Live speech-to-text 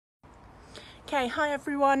Okay, hi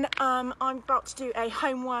everyone. I'm about to do a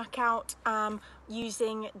home workout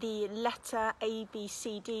using the letter A, B,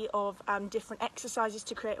 C, D of different exercises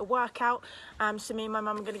to create a workout. So me and my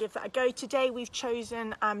mum are going to give that a go. Today we've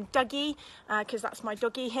chosen Dougie because that's my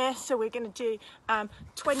doggy here. So we're going to do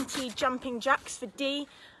 20 jumping jacks for D,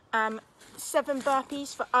 7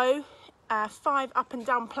 burpees for O, 5 up and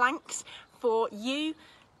down planks for U,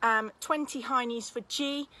 20 high knees for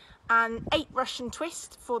G, and 8 Russian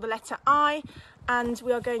twist for the letter I, and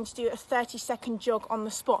we are going to do a 30-second jog on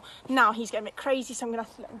the spot. Now he's getting a bit crazy, so I'm going to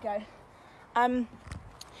have to let him go.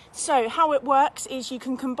 So how it works is you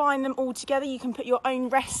can combine them all together. You can put your own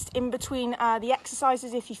rest in between the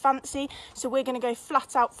exercises if you fancy. So we're going to go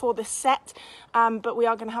flat out for the set, but we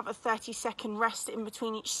are going to have a 30-second rest in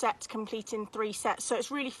between each set, completing 3 sets. So it's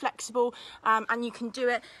really flexible, and you can do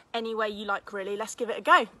it any way you like, really. Let's give it a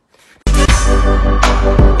go.